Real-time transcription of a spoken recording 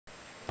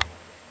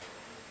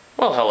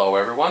Well, hello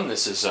everyone.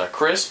 This is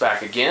Chris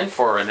back again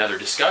for another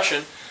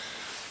discussion.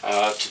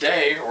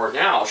 Today, or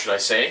now should I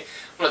say,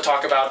 I'm going to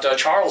talk about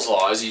Charles'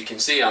 law. As you can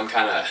see, I'm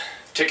kind of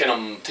ticking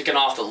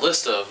off the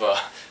list of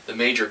the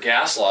major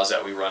gas laws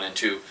that we run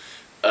into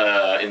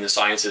in the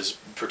sciences,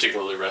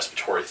 particularly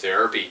respiratory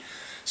therapy.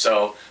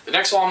 So the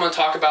next law I'm going to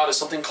talk about is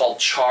something called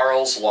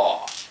Charles'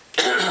 law.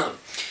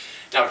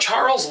 Now,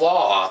 Charles'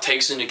 law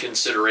takes into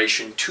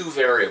consideration two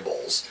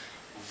variables,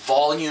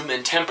 volume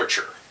and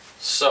temperature.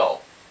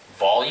 So,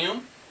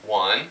 volume,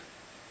 1,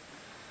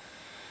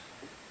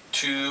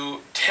 to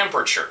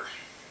temperature.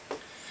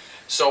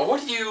 So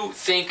what do you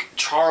think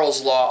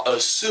Charles' law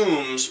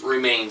assumes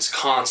remains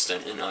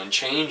constant and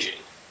unchanging?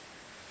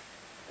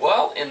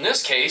 Well, in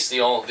this case,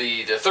 the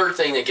third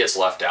thing that gets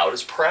left out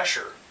is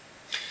pressure.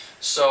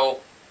 So,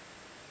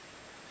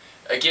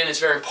 again, it's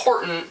very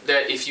important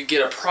that if you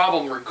get a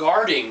problem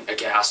regarding a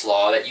gas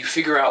law, that you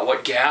figure out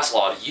what gas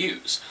law to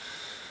use.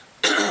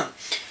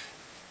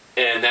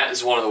 And that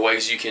is one of the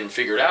ways you can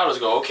figure it out, is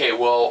go, okay,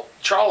 well,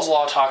 Charles'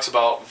 law talks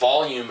about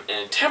volume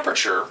and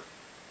temperature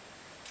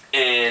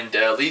and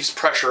leaves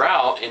pressure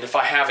out, and if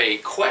I have a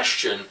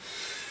question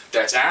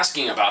that's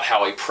asking about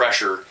how a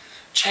pressure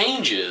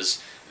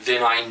changes,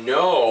 then I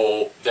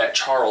know that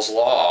Charles'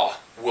 law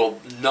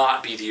will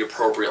not be the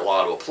appropriate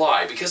law to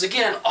apply. Because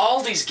again,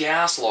 all these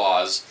gas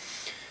laws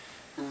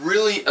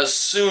really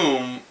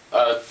assume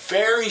a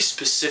very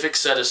specific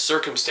set of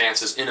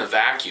circumstances in a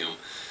vacuum.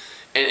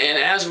 And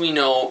as we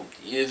know,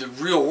 the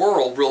real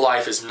world, real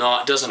life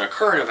doesn't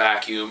occur in a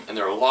vacuum, and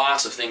there are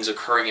lots of things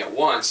occurring at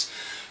once.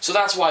 So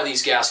that's why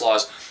these gas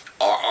laws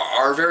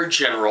are very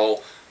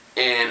general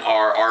and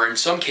are in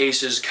some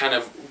cases kind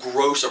of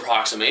gross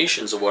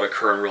approximations of what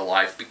occur in real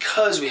life,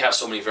 because we have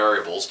so many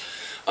variables.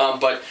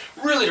 But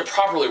really, to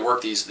properly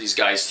work these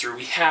guys through,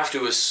 we have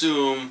to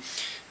assume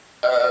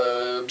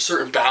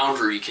certain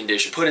boundary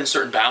conditions, put in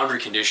certain boundary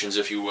conditions,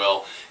 if you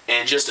will,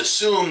 and just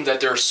assume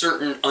that there are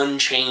certain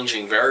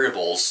unchanging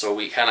variables. So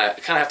we kind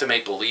of have to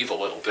make believe a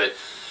little bit.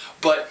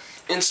 But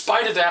in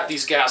spite of that,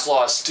 these gas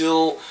laws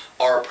still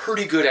are a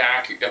pretty good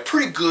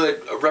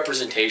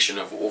representation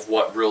of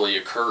what really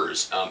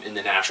occurs in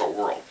the natural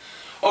world.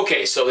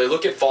 Okay, so they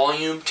look at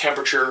volume,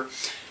 temperature,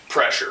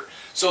 pressure.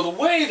 So the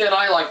way that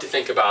I like to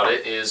think about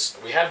it is,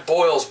 we had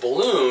Boyle's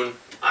balloon.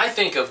 I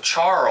think of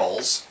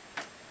Charles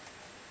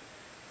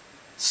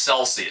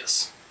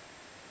Celsius,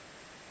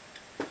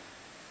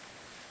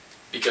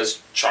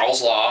 because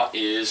Charles' law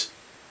is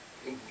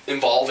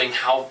involving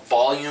how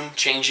volume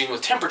changing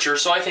with temperature,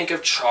 so I think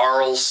of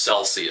Charles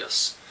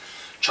Celsius.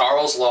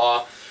 Charles'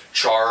 law,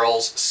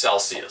 Charles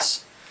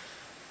Celsius.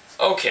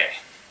 Okay,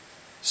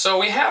 so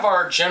we have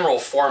our general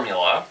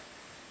formula.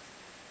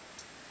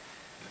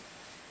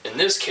 In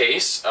this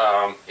case,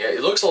 it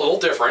looks a little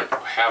different. I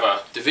have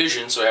a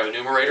division, so I have a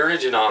numerator and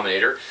a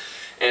denominator,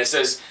 and it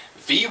says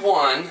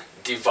V1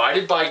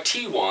 divided by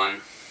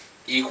T1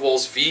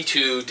 equals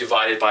V2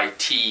 divided by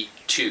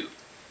T2.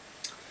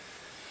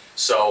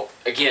 So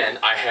again,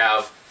 I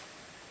have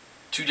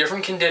two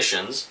different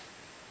conditions.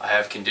 I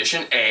have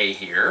condition A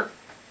here,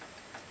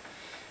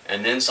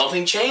 and then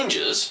something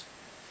changes.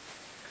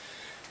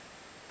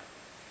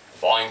 The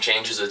volume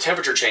changes, the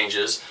temperature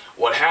changes,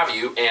 what have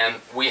you, and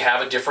we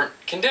have a different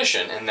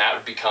condition, and that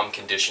would become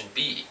condition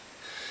B.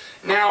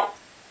 Now,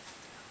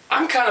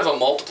 I'm kind of a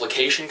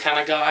multiplication kind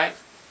of guy,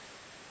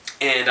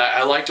 and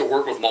I like to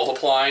work with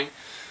multiplying.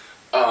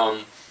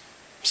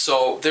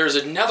 So there's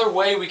another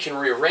way we can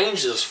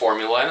rearrange this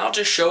formula, and I'll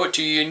just show it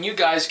to you, and you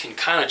guys can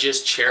kind of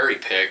just cherry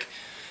pick.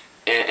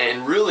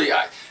 And really,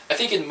 I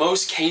think in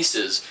most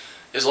cases,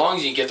 as long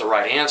as you get the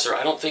right answer,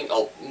 I don't think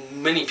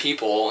many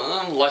people,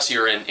 unless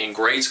you're in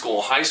grade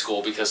school, high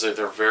school, because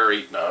they're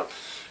very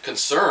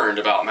concerned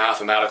about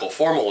mathematical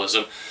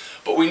formalism.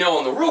 But we know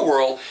in the real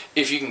world,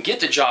 if you can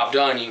get the job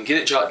done, you can get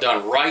the job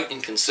done right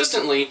and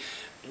consistently,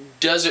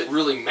 does it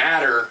really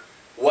matter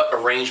what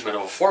arrangement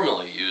of a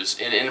formula you use?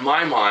 And in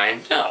my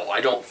mind, no, I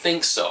don't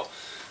think so.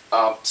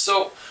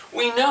 So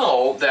we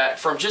know that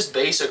from just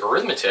basic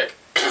arithmetic,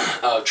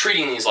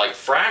 treating these like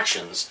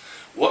fractions,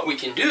 what we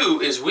can do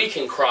is we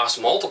can cross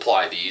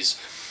multiply these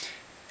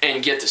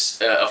and get this,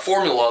 a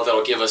formula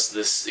that'll give us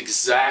this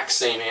exact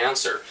same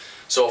answer.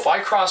 So if I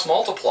cross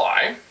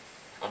multiply,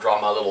 I'll draw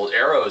my little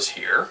arrows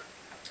here,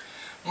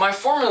 my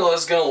formula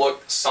is going to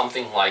look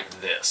something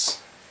like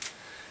this.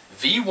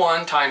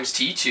 V1 times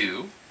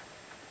T2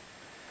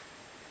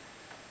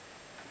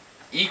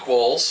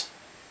 equals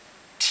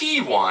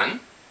T1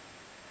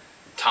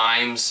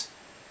 times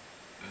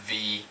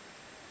V2.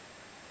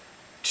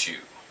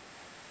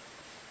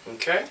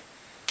 Okay?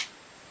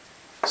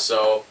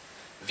 So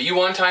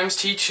V1 times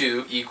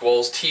T2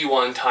 equals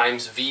T1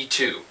 times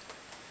V2.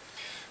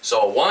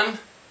 So a 1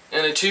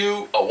 and a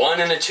 2, a 1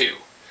 and a 2.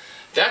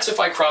 That's if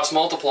I cross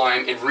multiply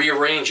them and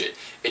rearrange it.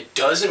 It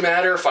doesn't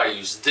matter if I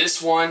use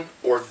this one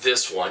or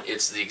this one.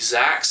 It's the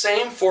exact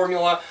same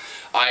formula.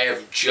 I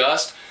have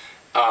just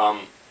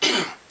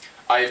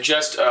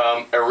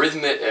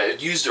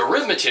used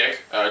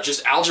arithmetic,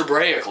 just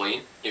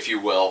algebraically, if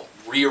you will,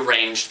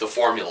 rearranged the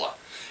formula.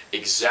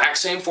 Exact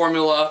same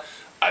formula.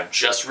 I've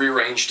just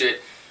rearranged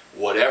it.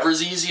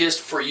 Whatever's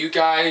easiest for you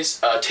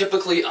guys.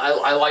 Typically,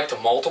 I like to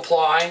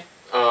multiply.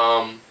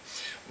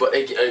 But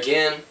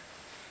again,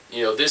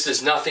 you know, this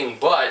is nothing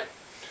but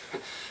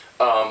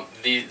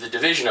the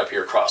division up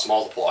here cross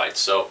multiplied.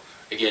 So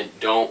again,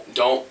 don't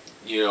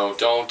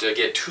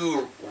get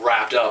too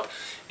wrapped up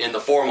in the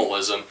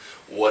formalism.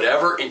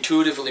 Whatever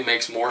intuitively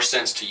makes more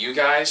sense to you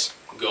guys,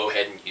 go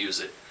ahead and use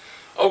it.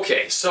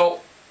 Okay,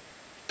 so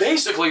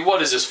basically, what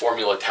does this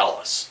formula tell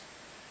us?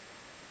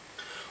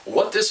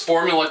 What this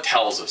formula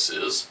tells us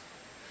is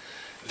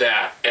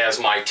that as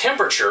my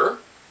temperature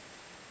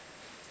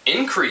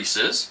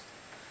increases,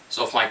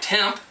 so if my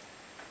temp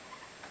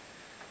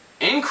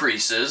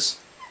increases,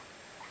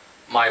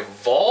 my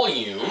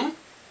volume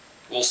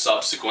will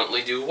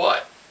subsequently do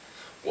what?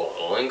 Well,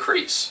 it'll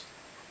increase.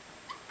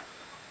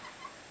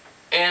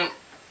 And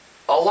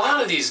a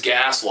lot of these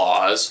gas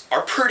laws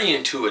are pretty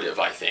intuitive,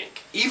 I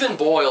think. Even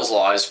Boyle's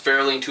law is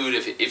fairly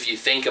intuitive if you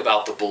think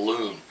about the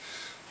balloon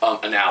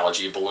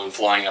analogy. A balloon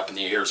flying up in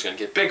the air is going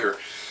to get bigger.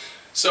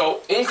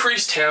 So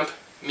increased temp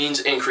means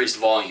increased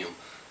volume.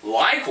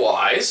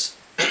 Likewise,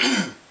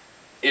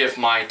 if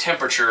my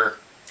temperature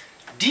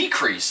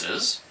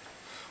decreases,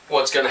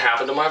 what's going to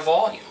happen to my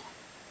volume?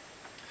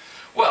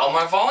 Well,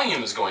 my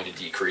volume is going to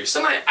decrease,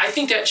 and I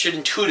think that should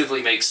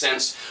intuitively make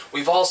sense.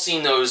 We've all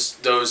seen those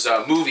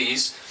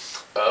movies,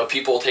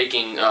 people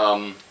taking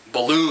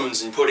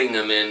balloons and putting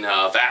them in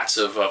vats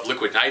of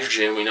liquid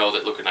nitrogen. We know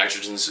that liquid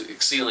nitrogen is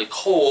exceedingly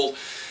cold,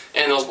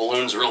 and those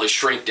balloons really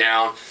shrink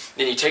down.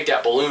 Then you take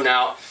that balloon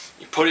out,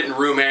 you put it in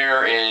room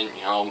air,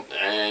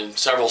 and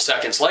several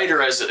seconds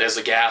later, as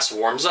the gas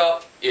warms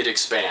up, it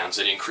expands.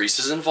 It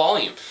increases in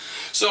volume.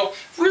 So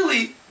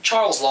really,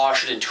 Charles' law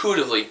should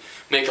intuitively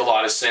make a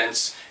lot of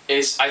sense.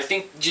 I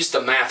think just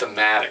the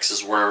mathematics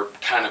is where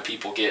kind of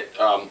people get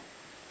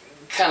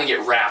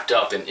wrapped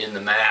up in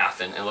the math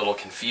and a little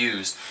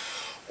confused.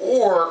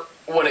 Or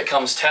when it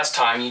comes test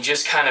time, you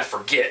just kind of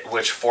forget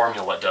which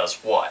formula does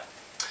what.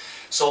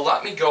 So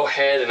let me go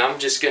ahead, and I'm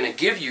just going to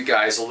give you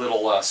guys a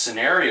little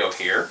scenario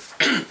here.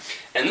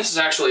 And this is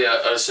actually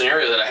a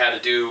scenario that I had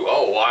to do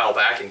a while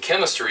back in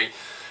chemistry.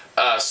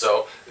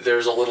 So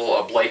there's a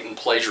little blatant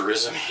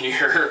plagiarism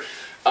here.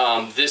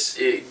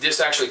 This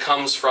actually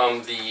comes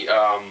from the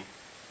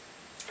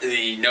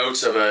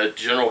notes of a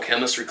general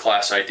chemistry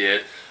class I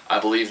did. I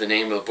believe the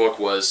name of the book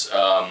was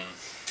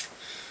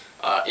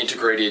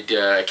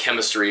Integrated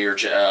Chemistry, or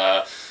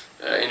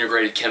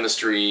Integrated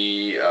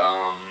Chemistry,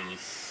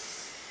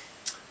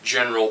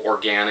 General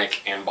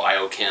Organic and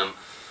Biochem.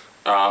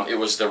 It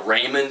was the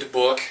Raymond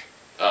book,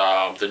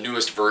 the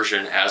newest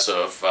version as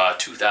of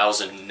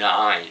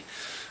 2009.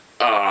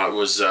 It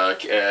was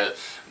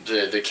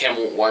the Chem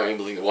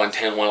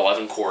 110,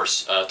 111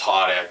 course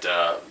taught at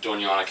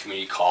Doñana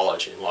Community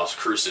College in Las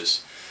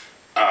Cruces.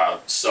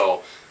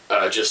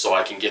 Just so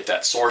I can get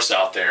that source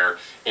out there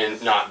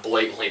and not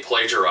blatantly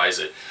plagiarize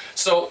it.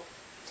 So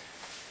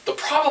the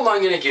problem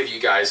I'm going to give you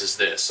guys is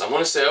this. I'm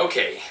going to say,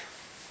 okay,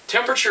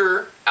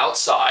 temperature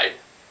outside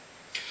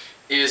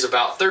is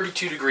about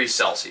 32 degrees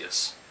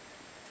Celsius.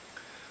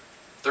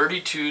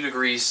 32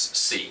 degrees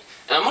C.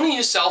 And I'm going to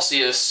use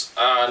Celsius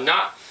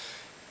not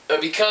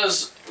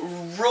because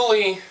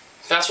really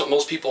that's what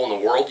most people in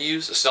the world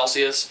use, is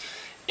Celsius.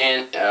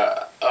 And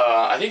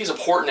I think it's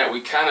important that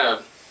we kind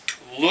of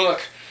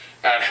look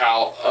at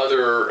how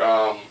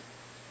other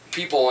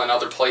people in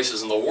other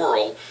places in the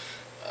world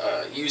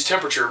use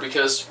temperature,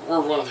 because we're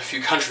one of the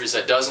few countries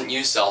that doesn't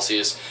use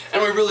Celsius,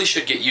 and we really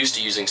should get used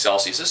to using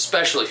Celsius,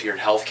 especially if you're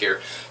in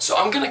healthcare. So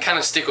I'm going to kind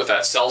of stick with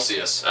that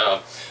Celsius.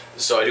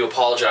 So I do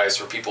apologize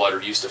for people that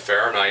are used to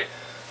Fahrenheit,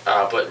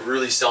 but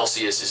really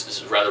Celsius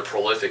is rather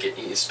prolific,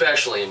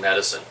 especially in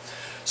medicine.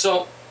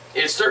 So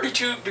it's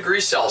 32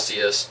 degrees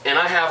Celsius, and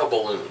I have a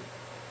balloon.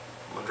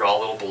 I'm going to draw a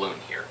little balloon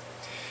here.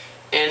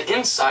 And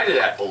inside of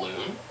that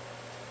balloon,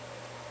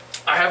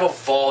 I have a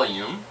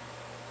volume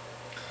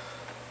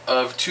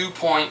of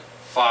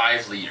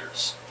 2.5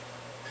 liters.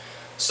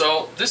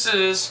 So this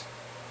is,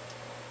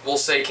 we'll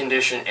say,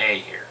 condition A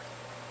here.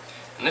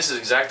 And this is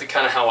exactly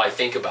kind of how I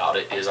think about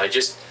it, is I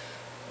just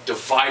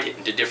divide it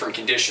into different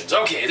conditions.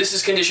 Okay, this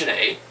is condition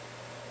A.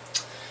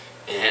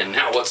 And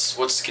now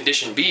what's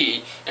condition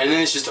B? And then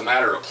it's just a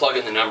matter of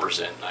plugging the numbers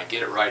in. I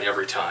get it right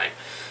every time.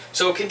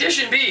 So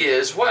condition B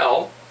is,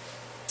 well,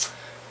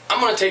 I'm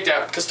going to take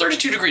that, because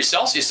 32 degrees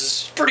Celsius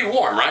is pretty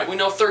warm, right? We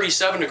know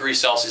 37 degrees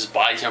Celsius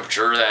body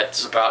temperature,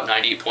 that's about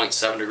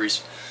 98.7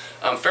 degrees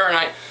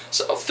Fahrenheit.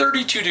 So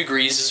 32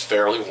 degrees is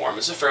fairly warm.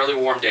 It's a fairly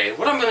warm day.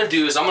 What I'm going to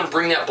do is I'm going to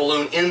bring that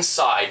balloon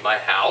inside my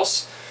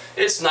house.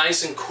 It's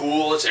nice and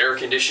cool. It's air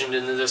conditioned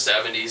into the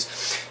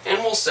 70s.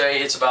 And we'll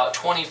say it's about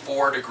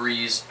 24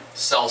 degrees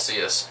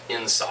Celsius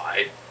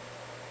inside.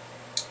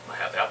 I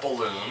have that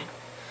balloon.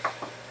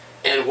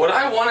 And what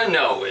I want to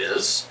know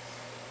is,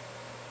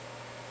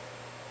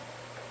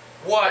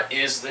 what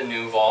is the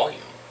new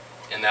volume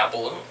in that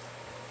balloon?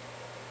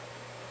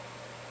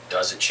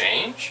 Does it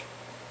change?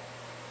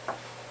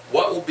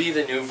 What will be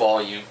the new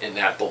volume in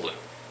that balloon?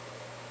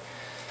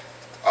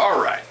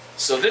 Alright,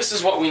 So this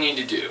is what we need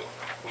to do.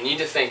 We need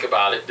to think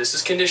about it. This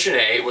is condition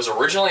A. It was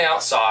originally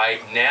outside,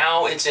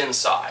 now it's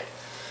inside.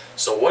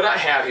 So what I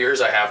have here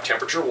is I have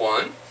temperature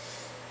 1,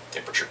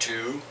 temperature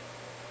 2,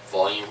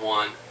 volume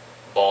 1,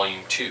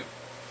 volume 2.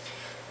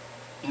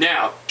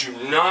 Now,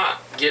 do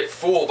not get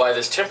fooled by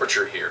this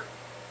temperature here.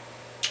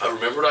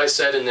 Remember what I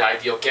said in the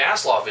ideal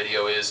gas law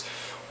video is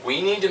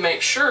we need to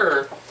make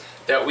sure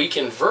that we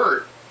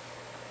convert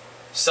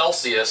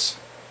Celsius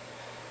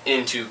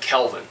into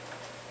Kelvin,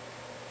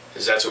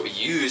 because that's what we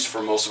use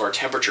for most of our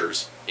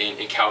temperatures in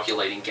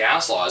calculating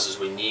gas laws, is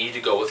we need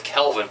to go with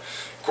Kelvin.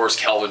 Of course,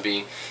 Kelvin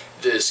being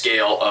the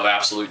scale of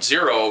absolute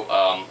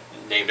zero,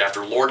 named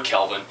after Lord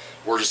Kelvin,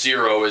 where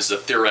zero is the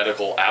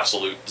theoretical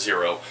absolute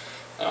zero.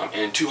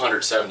 And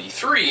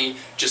 273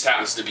 just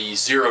happens to be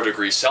 0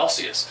 degrees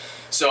Celsius.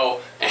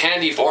 So a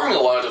handy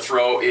formula to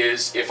throw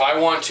is if I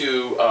want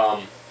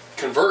to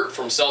convert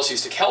from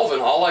Celsius to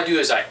Kelvin, all I do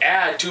is I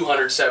add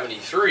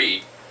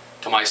 273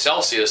 to my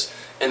Celsius,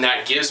 and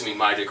that gives me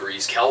my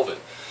degrees Kelvin.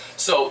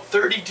 So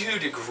 32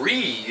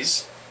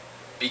 degrees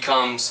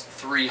becomes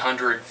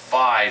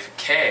 305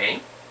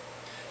 K.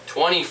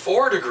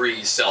 24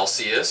 degrees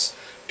Celsius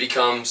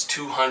becomes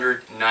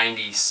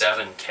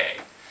 297 K.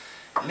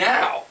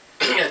 Now,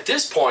 at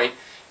this point,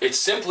 it's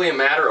simply a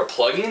matter of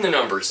plugging the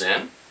numbers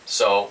in.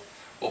 So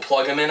we'll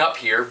plug them in up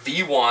here.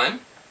 V1,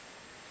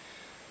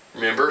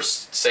 remember,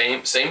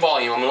 same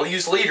volume. I'm going to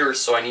use liters,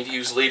 so I need to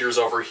use liters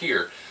over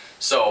here.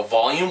 So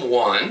volume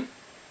 1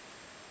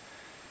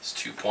 is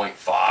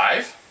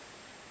 2.5.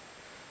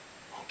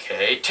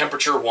 Okay,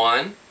 temperature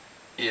 1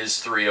 is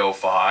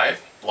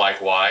 305.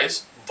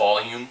 Likewise,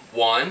 volume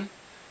 1,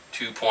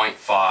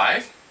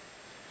 2.5.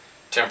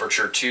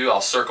 Temperature 2,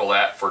 I'll circle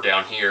that for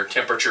down here.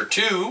 Temperature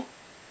 2,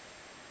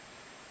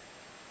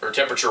 or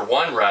temperature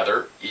 1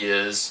 rather,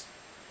 is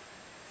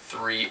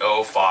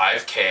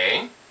 305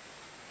 K.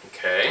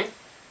 Okay.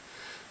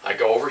 I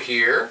go over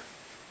here.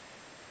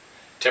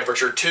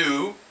 Temperature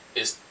 2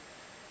 is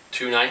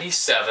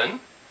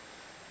 297.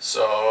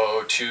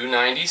 So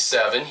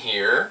 297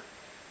 here,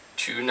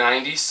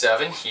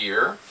 297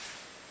 here.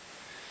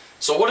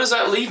 So what does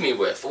that leave me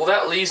with? Well,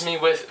 that leaves me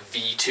with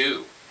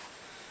V2.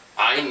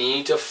 I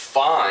need to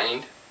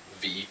find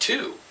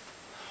V2.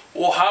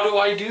 Well, how do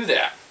I do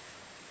that?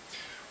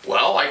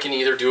 Well, I can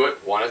either do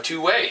it one of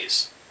two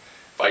ways.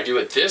 If I do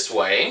it this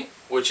way,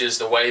 which is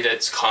the way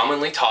that's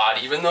commonly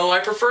taught, even though I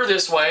prefer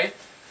this way,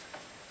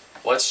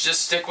 let's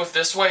just stick with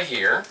this way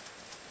here.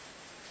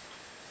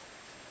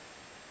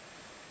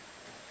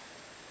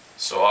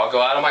 So I'll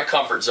go out of my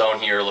comfort zone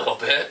here a little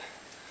bit.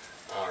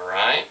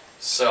 Alright,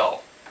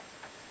 so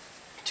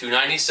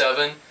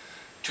 297,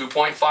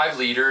 2.5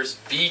 liters.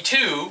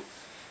 V2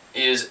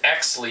 is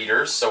X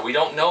liters, so we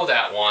don't know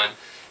that one.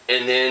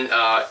 And then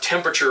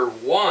temperature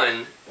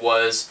 1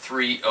 was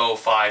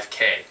 305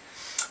 K.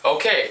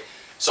 Okay,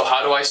 so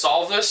how do I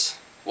solve this?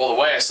 Well, the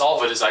way I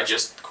solve it is I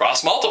just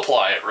cross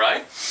multiply it,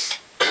 right?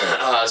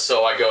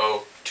 So I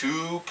go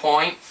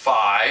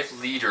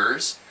 2.5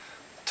 liters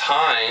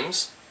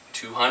times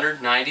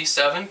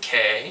 297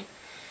 K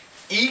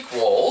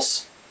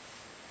equals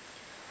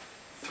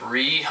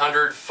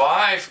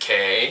 305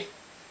 K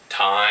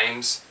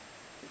times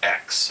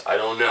X. I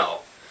don't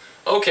know.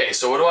 Okay,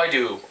 so what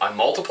do? I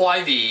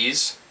multiply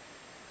these.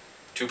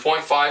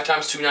 2.5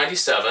 times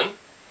 297,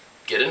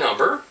 get a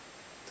number.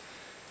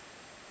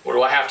 What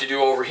do I have to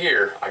do over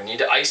here? I need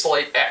to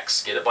isolate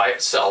X, get it by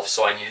itself.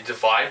 So I need to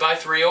divide by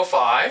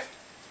 305,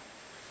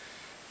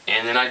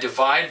 and then I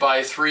divide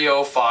by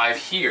 305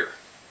 here.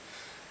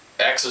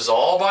 X is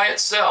all by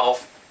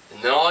itself,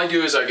 and then all I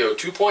do is I go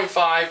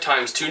 2.5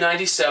 times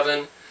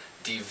 297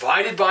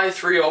 divided by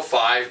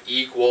 305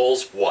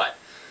 equals what?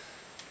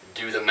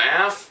 Do the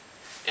math,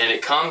 and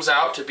it comes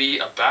out to be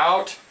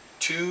about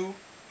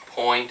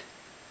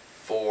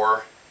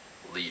 2.4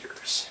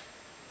 liters.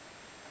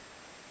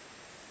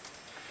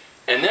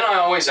 And then I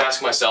always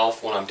ask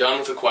myself when I'm done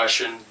with the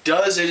question,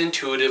 does it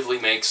intuitively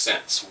make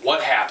sense?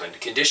 What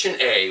happened?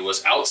 Condition A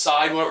was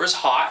outside when it was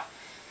hot,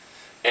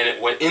 and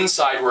it went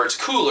inside where it's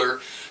cooler,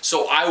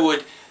 so I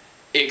would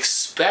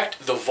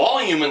expect the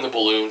volume in the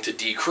balloon to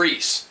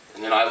decrease.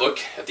 And then I look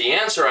at the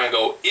answer and I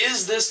go,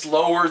 is this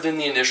lower than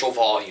the initial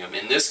volume?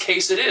 In this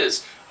case it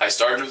is. I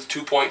started with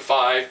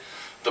 2.5,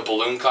 the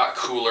balloon got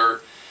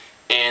cooler,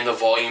 and the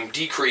volume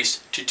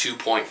decreased to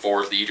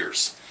 2.4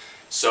 liters.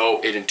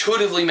 So it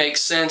intuitively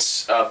makes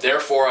sense,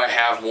 therefore I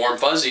have warm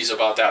fuzzies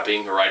about that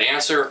being the right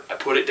answer. I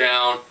put it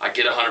down, I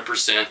get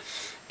 100%,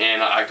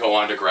 and I go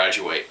on to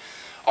graduate.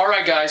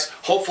 Alright guys,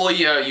 hopefully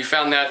you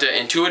found that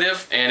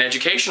intuitive and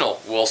educational.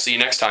 We'll see you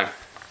next time.